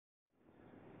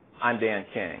I'm Dan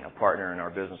King, a partner in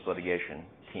our business litigation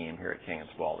team here at King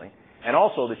 & Spalding, and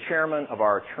also the chairman of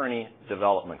our Attorney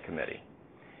Development Committee.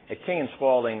 At King &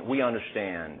 Spalding, we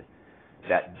understand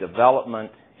that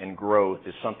development and growth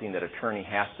is something that an attorney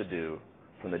has to do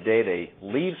from the day they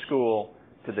leave school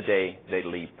to the day they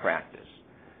leave practice.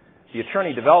 The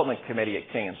Attorney Development Committee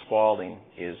at King & Spalding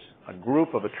is a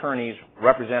group of attorneys,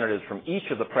 representatives from each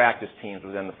of the practice teams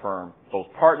within the firm, both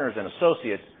partners and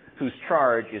associates, whose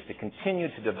charge is to continue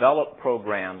to develop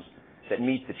programs that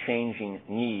meet the changing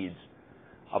needs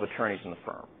of attorneys in the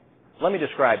firm. Let me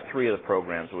describe three of the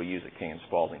programs we use at King &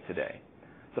 Spalding today.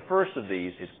 The first of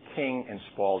these is King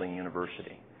 & Spalding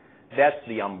University. That's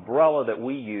the umbrella that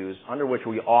we use under which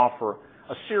we offer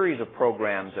a series of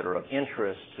programs that are of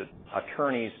interest to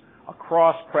attorneys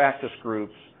across practice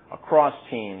groups, across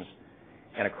teams,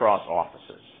 and across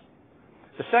offices.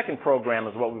 The second program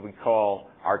is what we would call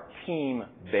our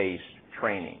team-based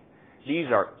training. These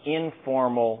are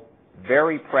informal,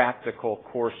 very practical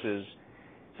courses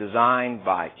designed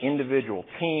by individual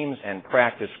teams and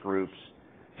practice groups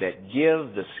that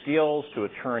give the skills to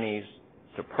attorneys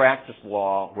to practice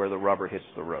law where the rubber hits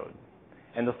the road.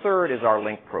 And the third is our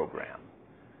LINK program.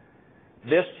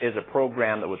 This is a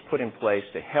program that was put in place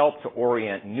to help to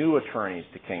orient new attorneys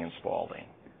to King & Spalding.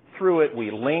 Through it,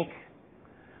 we link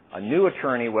a new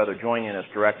attorney, whether joining us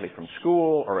directly from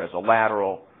school or as a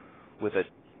lateral, with a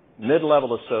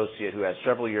mid-level associate who has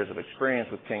several years of experience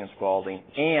with King & Spalding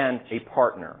and a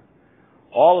partner,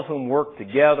 all of whom work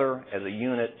together as a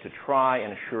unit to try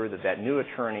and assure that that new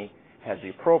attorney has the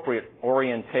appropriate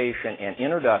orientation and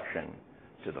introduction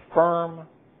to the firm,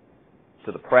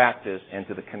 to the practice, and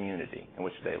to the community in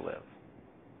which they live.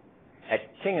 At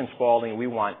King & Spalding, we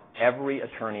want every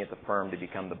attorney at the firm to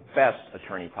become the best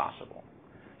attorney possible.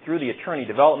 Through the Attorney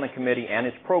Development Committee and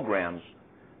its programs,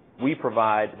 we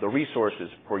provide the resources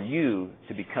for you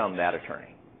to become that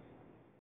attorney.